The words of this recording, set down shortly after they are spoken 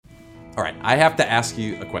All right, I have to ask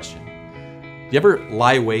you a question. Do you ever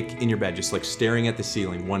lie awake in your bed, just like staring at the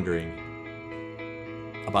ceiling, wondering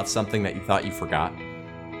about something that you thought you forgot?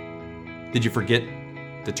 Did you forget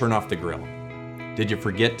to turn off the grill? Did you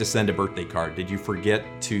forget to send a birthday card? Did you forget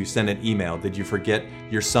to send an email? Did you forget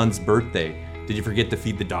your son's birthday? Did you forget to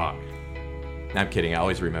feed the dog? No, I'm kidding, I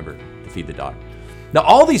always remember to feed the dog. Now,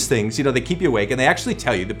 all these things, they keep you awake, and they actually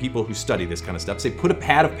tell you, the people who study this kind of stuff, say put a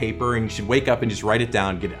pad of paper and you should wake up and just write it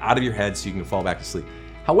down, get it out of your head so you can fall back to sleep.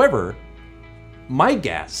 However, my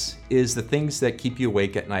guess is the things that keep you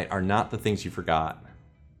awake at night are not the things you forgot,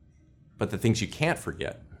 but the things you can't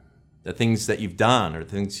forget. The things that you've done, or the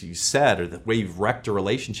things you said, or the way you've wrecked a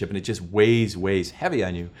relationship, and it just weighs heavy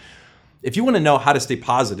on you. If you want to know how to stay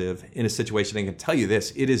positive in a situation, I can tell you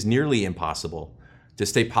this: it is nearly impossible to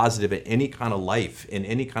stay positive in any kind of life, in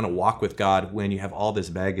any kind of walk with God, when you have all this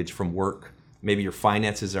baggage from work. Maybe your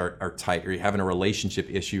finances are tight, or you're having a relationship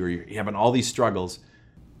issue, or you're having all these struggles.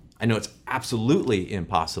 I know it's absolutely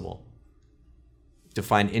impossible to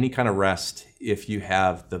find any kind of rest if you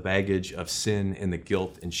have the baggage of sin and the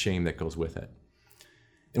guilt and shame that goes with it.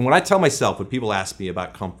 And when I tell myself, when people ask me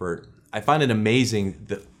about comfort, I find it amazing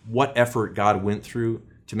that what effort God went through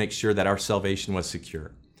to make sure that our salvation was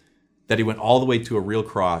secure. That he went all the way to a real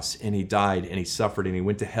cross, and he died, and he suffered, and he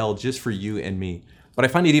went to hell just for you and me. But I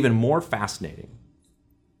find it even more fascinating,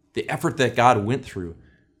 the effort that God went through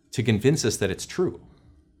to convince us that it's true.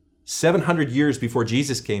 700 years before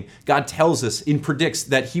Jesus came, God tells us and predicts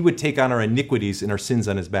that he would take on our iniquities and our sins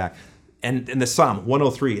on his back. And in the Psalm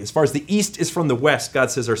 103, as far as the east is from the west,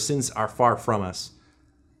 God says our sins are far from us.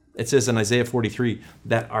 It says in Isaiah 43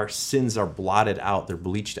 that our sins are blotted out, they're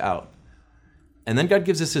bleached out. And then God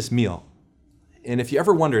gives us this meal. And if you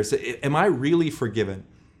ever wonder, am I really forgiven?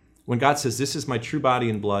 When God says, this is my true body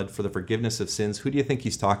and blood for the forgiveness of sins, who do you think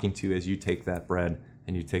he's talking to as you take that bread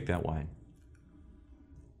and you take that wine?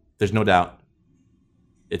 There's no doubt.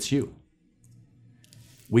 It's you.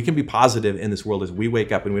 We can be positive in this world as we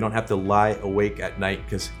wake up, and we don't have to lie awake at night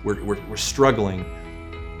because we're struggling,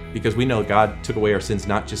 because we know God took away our sins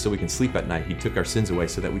not just so we can sleep at night. He took our sins away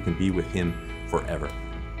so that we can be with him forever.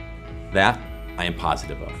 That I am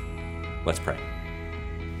positive of. Let's pray.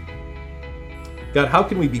 God, how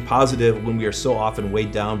can we be positive when we are so often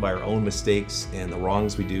weighed down by our own mistakes and the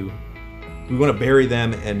wrongs we do? We want to bury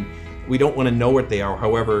them, and we don't want to know what they are.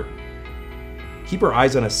 However, keep our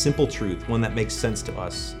eyes on a simple truth, one that makes sense to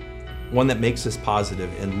us, one that makes us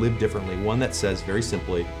positive and live differently, one that says very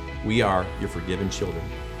simply, we are your forgiven children,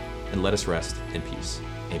 and let us rest in peace.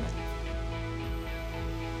 Amen.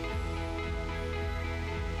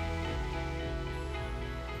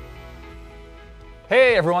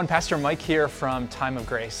 Hey everyone, Pastor Mike here from Time of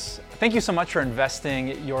Grace. Thank you so much for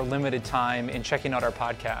investing your limited time in checking out our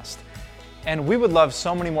podcast. And we would love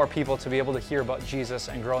so many more people to be able to hear about Jesus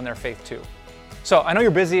and grow in their faith too. So I know you're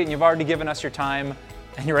busy and you've already given us your time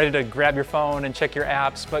and you're ready to grab your phone and check your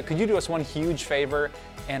apps, but could you do us one huge favor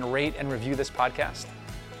and rate and review this podcast?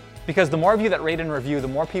 Because the more of you that rate and review, the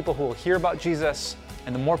more people who will hear about Jesus,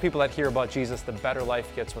 and the more people that hear about Jesus, the better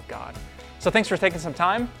life gets with God. So thanks for taking some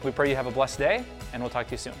time. We pray you have a blessed day, and we'll talk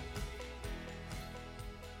to you soon.